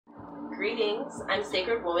Greetings, I'm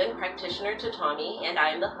Sacred Woman Practitioner Tahtahme, and I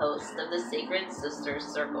am the host of the Sacred Sisters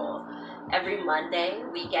Circle. Every Monday,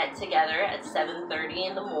 we get together at 7:30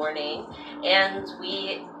 in the morning, and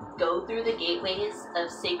we go through the gateways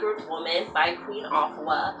of Sacred Woman by Queen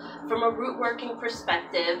Afua from a root working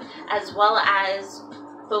perspective, as well as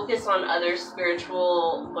focus on other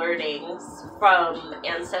spiritual learnings from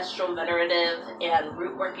ancestral, venerative, and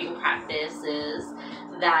root working practices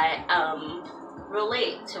that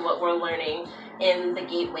relate to what we're learning in the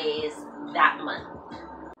gateways that month.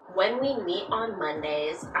 When we meet on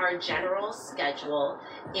Mondays, our general schedule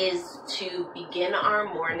is to begin our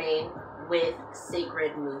morning with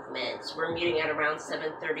sacred movements. We're meeting at around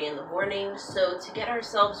 7:30 in the morning, so to get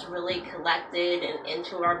ourselves really collected and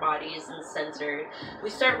into our bodies and centered, we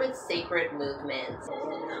start with sacred movements.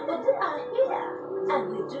 Well, we are here,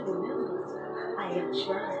 and we do the news. I am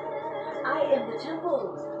shrine. I am the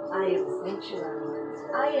temple. I am the sanctuary.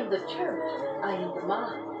 I am the church. I am the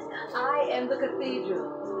mind. I am the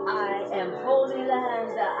cathedral. I am holy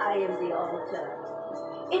land. I am the altar.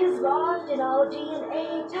 It is lodged in our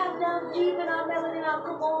DNA, tapped down deep in our melanin, our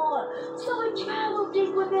core. So we traveled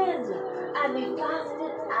deep within, and we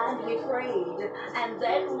fasted and we prayed. And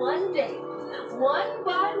then one day, one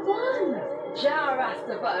by one, Jah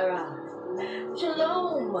Rastafari,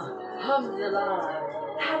 Shalom, Hamdulillah,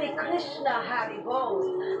 Hare Krishna, Hare Bo.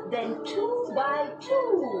 Then two by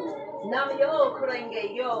two, Nam Yo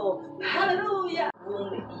Kurenge Yo, Hallelujah.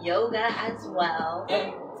 Yoga as well.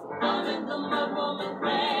 I'm in the mud woman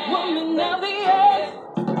clan. Woman of the earth.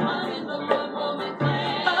 I'm in the mud woman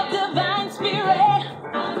clan. Of divine spirit.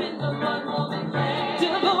 I'm in the mud woman clan.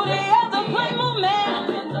 Devotee of the flame movement.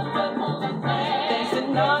 I'm in the mud woman clan. Thanks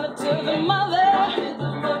and honor to the mother. I'm in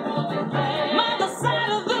the mud woman clan. Mother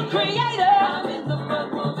side of the creator. I'm in the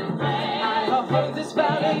mud woman clan. I have heard this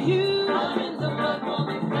about you. I'm in the mud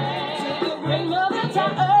woman clan. To the great mother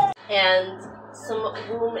Tahtahme. And some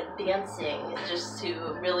womb dancing, just to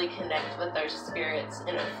really connect with our spirits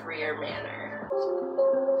in a freer manner.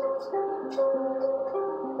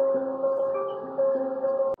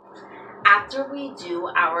 After we do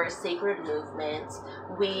our sacred movement,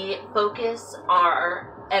 we focus our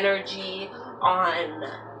energy on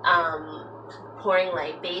pouring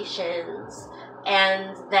libations,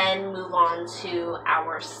 and then move on to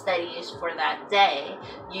our studies for that day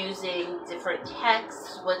using different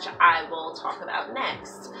texts, which I will talk about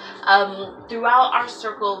next. Throughout our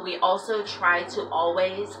circle, we also try to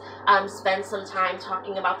always spend some time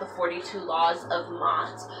talking about the 42 laws of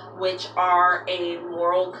Ma'at, which are a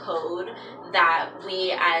moral code that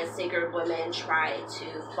we as sacred women try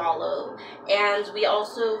to follow. And we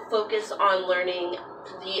also focus on learning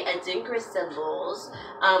the adinkra symbols,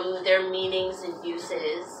 their meanings and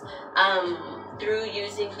uses, through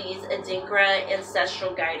using these adinkra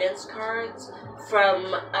ancestral guidance cards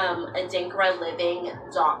from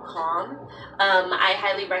adinkraliving.com. I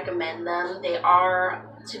highly recommend them. They are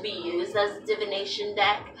to be used as a divination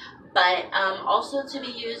deck, but also to be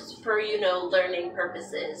used for, learning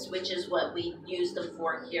purposes, which is what we use them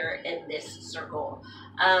for here in this circle.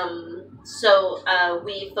 So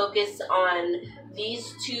we focus on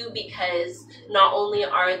these two because not only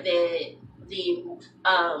are the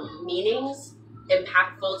meanings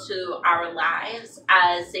impactful to our lives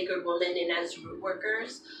as sacred women and as root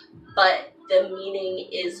workers, but the meaning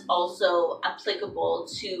is also applicable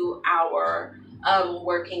to our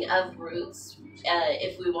working of roots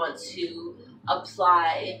if we want to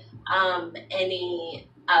apply any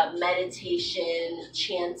meditation,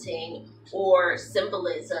 chanting, or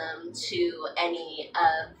symbolism to any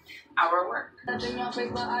of our work. I do not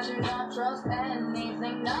trust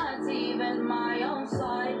anything, not even my own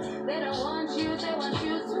side. They don't want you, they want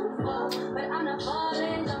you to fall. But I'm not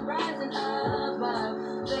falling, I'm rising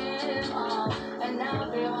above them all. And now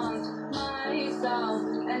they want my soul,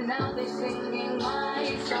 and now they singing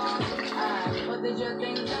my song. But they just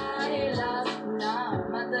think I love. No,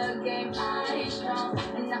 not the game I show.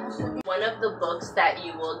 And now one of the books that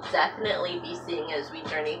you will definitely be seeing as we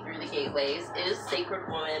journey through the gateways is Sacred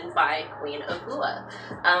Woman by Queen Afua.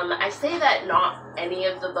 I say that not any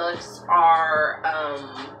of the books are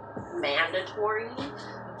mandatory,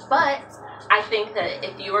 but I think that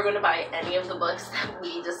if you are going to buy any of the books that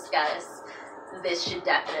we discuss, this should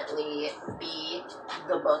definitely be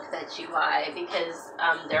the book that you buy, because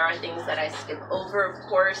there are things that I skip over, of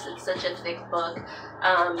course. It's such a thick book,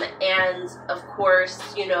 and of course,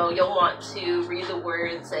 you'll want to read the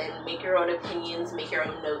words and make your own opinions, make your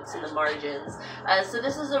own notes in the margins. So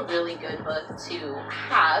this is a really good book to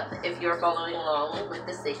have if you're following along with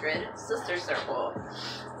the Sacred Sister Circle.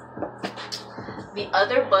 The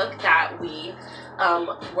other book that we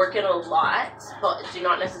work in a lot, but do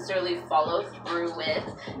not necessarily follow through with,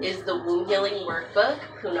 is the Womb Healing Workbook,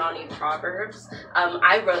 Punani Proverbs.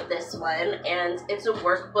 I wrote this one, and it's a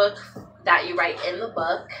workbook that you write in the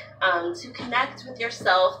book to connect with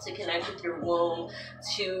yourself, to connect with your womb,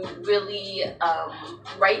 to really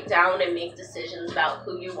write down and make decisions about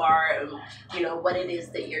who you are and, you know, what it is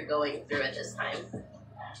that you're going through at this time.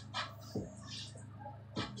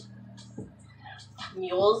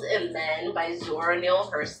 Mules and Men by Zora Neale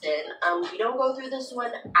Hurston. We don't go through this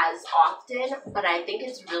one as often, but I think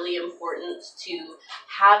it's really important to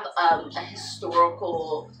have a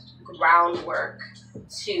historical groundwork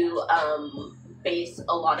to base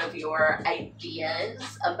a lot of your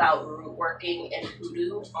ideas about root working and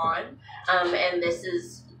hoodoo on. And this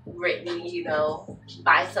is written, you know,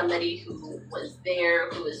 by somebody who was there,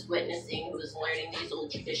 who was witnessing, who was learning these old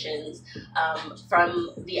traditions from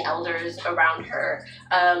the elders around her.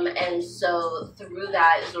 And so through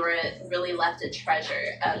that, Zora really left a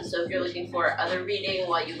treasure. So if you're looking for other reading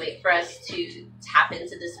while you wait for us to tap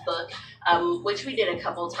into this book, which we did a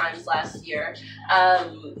couple times last year,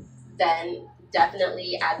 then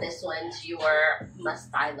definitely add this one to your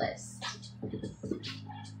must-buy list.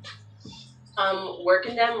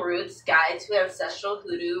 Working Them Roots, Guide to Ancestral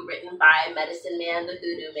Hoodoo, written by Medicine Man, the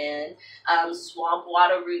Hoodoo Man,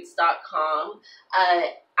 swampwaterroots.com.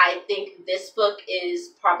 I think this book is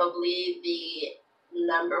probably the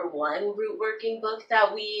 #1 root working book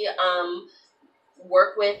that we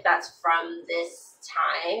work with that's from this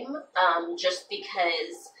time, just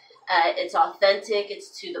because it's authentic,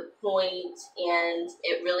 it's to the point, and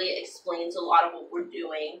it really explains a lot of what we're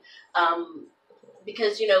doing.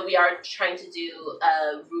 Because, you know, we are trying to do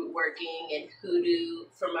root working and hoodoo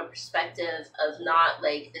from a perspective of not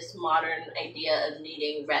like this modern idea of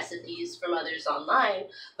needing recipes from others online,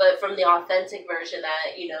 but from the authentic version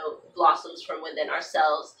that, you know, blossoms from within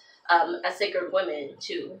ourselves as sacred women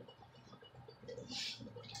too.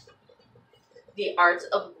 The Art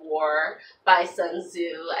of War by Sun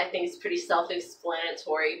Tzu. I think it's pretty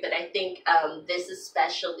self-explanatory, but I think this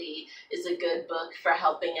especially is a good book for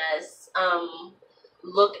helping us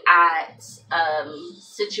look at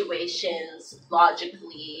situations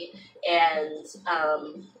logically and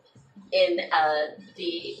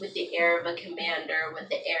with the air of a commander, with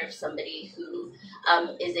the air of somebody who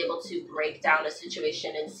is able to break down a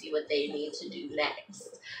situation and see what they need to do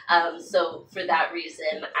next. So for that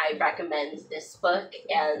reason, I recommend this book,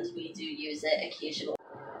 and we do use it occasionally.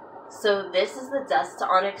 So this is the Dust to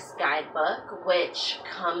Onyx guidebook, which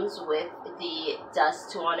comes with the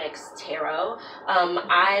Dust to Onyx Tarot.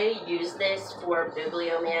 I use this for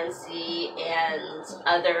bibliomancy and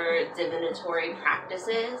other divinatory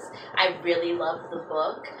practices. I really love the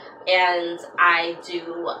book, and I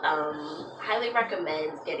do highly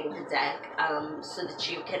recommend getting the deck so that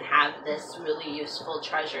you can have this really useful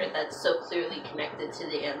treasure that's so clearly connected to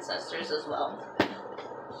the ancestors as well.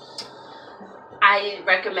 I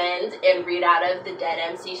recommend and read out of the Dead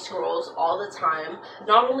MC Scrolls all the time,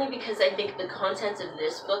 not only because I think the content of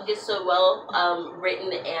this book is so well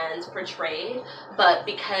written and portrayed, but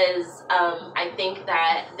because I think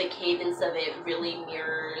that the cadence of it really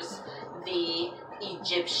mirrors the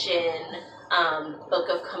Egyptian Book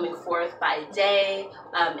of Coming Forth by Day,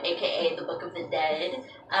 aka the Book of the Dead.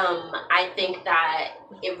 I think that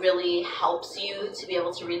it really helps you to be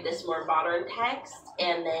able to read this more modern text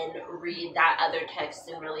and then read that other text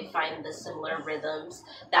and really find the similar rhythms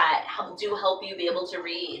that do help you be able to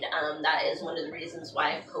read. That is one of the reasons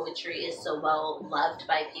why poetry is so well loved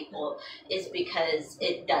by people, is because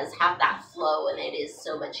it does have that flow and it is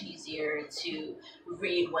so much easier to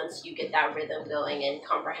read once you get that rhythm going and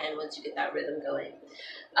comprehend once you get that rhythm going.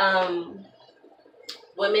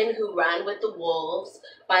 Women Who Run with the Wolves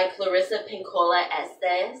by Clarissa Pinkola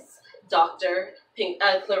Estes, Dr.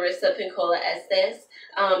 Clarissa Pinkola Estes.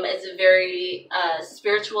 It's a very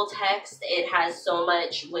spiritual text. It has so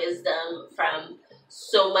much wisdom from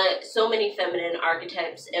so many feminine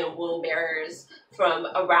archetypes and womb bearers from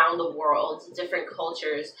around the world, different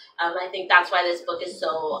cultures. I think that's why this book is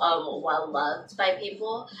so well loved by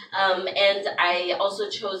people. And I also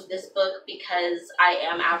chose this book because I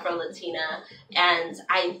am Afro-Latina, and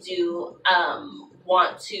I do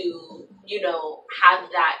want to, you know, have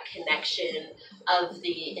that connection of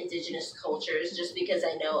the indigenous cultures, just because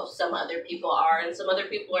I know some other people are, and some other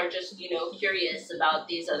people are just, you know, curious about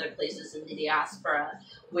these other places in the diaspora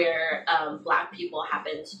where Black people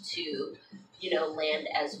happened to, you know, land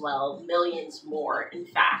as well. Millions more, in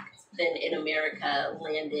fact, than in America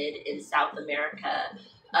landed in South America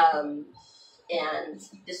and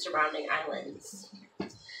the surrounding islands.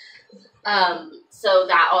 So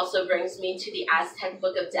that also brings me to the Aztec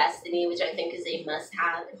Book of Destiny, which I think is a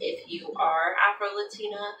must-have if you are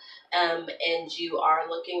Afro-Latina, and you are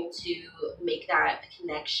looking to make that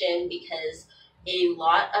connection, because a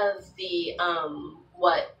lot of the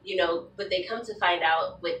what they come to find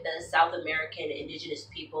out with the South American indigenous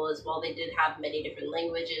people is, while they did have many different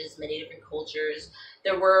languages, many different cultures,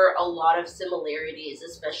 there were a lot of similarities,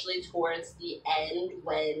 especially towards the end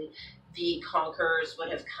when the conquerors would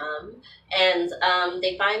have come. And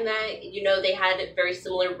they find that, they had very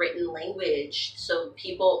similar written language, so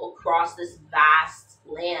people across this vast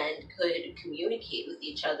land could communicate with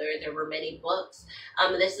each other. There were many books.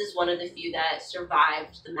 This is one of the few that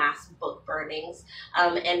survived the mass book burnings,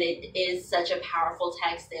 and it is such a powerful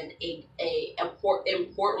text and a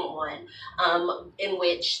important one, in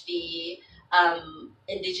which the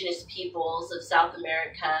indigenous peoples of South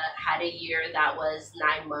America had a year that was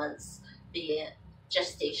 9 months, the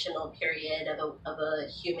gestational period of a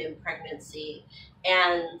human pregnancy.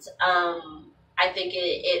 And I think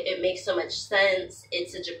it makes so much sense.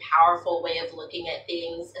 It's such a powerful way of looking at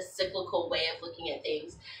things, a cyclical way of looking at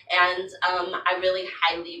things, and I really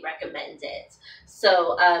highly recommend it.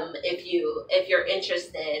 So if you're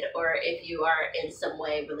interested, or if you are in some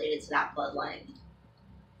way related to that bloodline.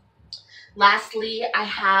 Lastly, I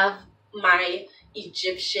have my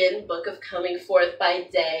Egyptian Book of Coming Forth by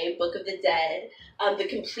Day, Book of the Dead, the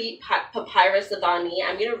complete Papyrus of Ani.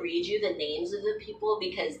 I'm going to read you the names of the people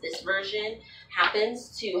because this version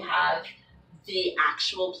happens to have the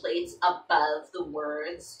actual plates above the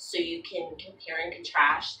words, so you can compare and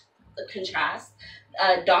contrast.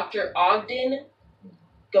 Dr. Ogden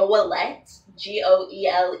Goelet,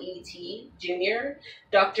 Goelet Jr.,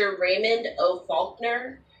 Dr. Raymond O.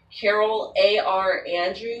 Faulkner, Carol A.R.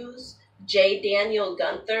 Andrews, J. Daniel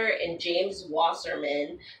Gunther, and James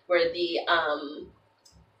Wasserman were the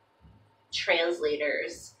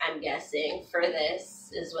translators, I'm guessing, for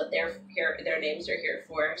this, is what their names are here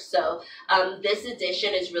for. So this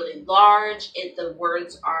edition is really large. The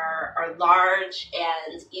words are large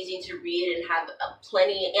and easy to read, and have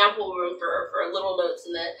ample room for little notes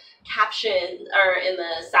in the caption or in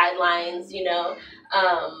the sidelines,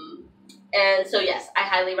 And so yes, I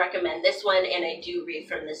highly recommend this one, and I do read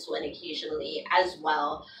from this one occasionally as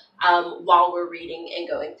well, while we're reading and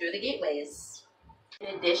going through the gateways. In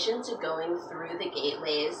addition to going through the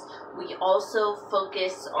gateways, we also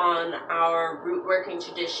focus on our root working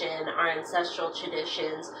tradition, our ancestral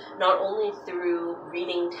traditions, not only through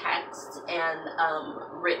reading texts and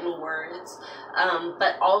written words,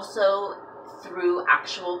 but also through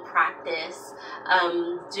actual practice,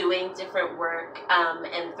 doing different work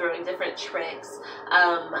and throwing different tricks,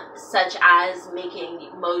 such as making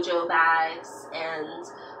mojo bags and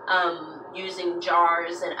using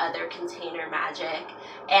jars and other container magic,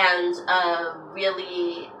 and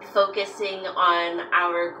really focusing on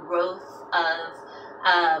our growth of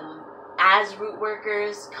as root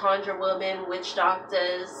workers, conjure women, witch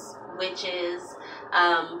doctors, witches,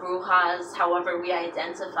 brujas, however we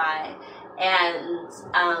identify, and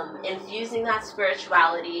infusing that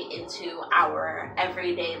spirituality into our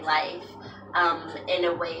everyday life in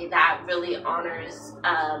a way that really honors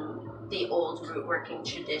the old root working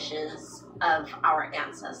traditions of our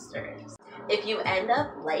ancestors. If you end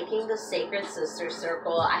up liking the Sacred Sister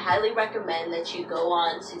Circle, I highly recommend that you go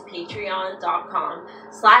on to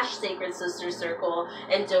patreon.com/Sacred Sister Circle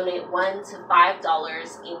and donate $1 to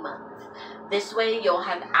 $5 a month. This way you'll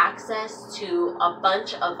have access to a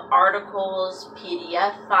bunch of articles,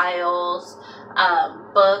 PDF files,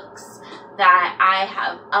 books that I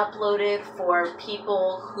have uploaded for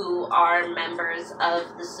people who are members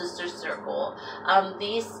of the Sister Circle.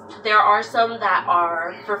 There are some that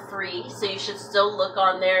are for free, so you should still look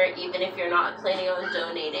on there even if you're not planning on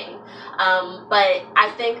donating. But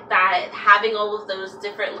I think that having all of those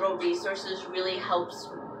different little resources really helps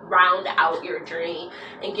round out your journey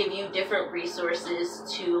and give you different resources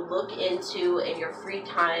to look into in your free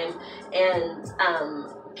time, and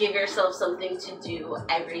give yourself something to do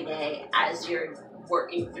every day as you're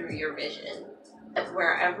working through your vision.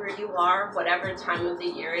 Wherever you are, whatever time of the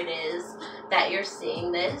year it is that you're seeing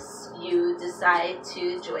this, you decide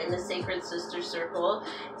to join the Sacred Sister Circle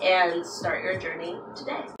and start your journey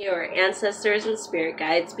today. Your ancestors and spirit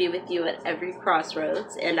guides be with you at every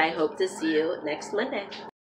crossroads, and I hope to see you next Monday.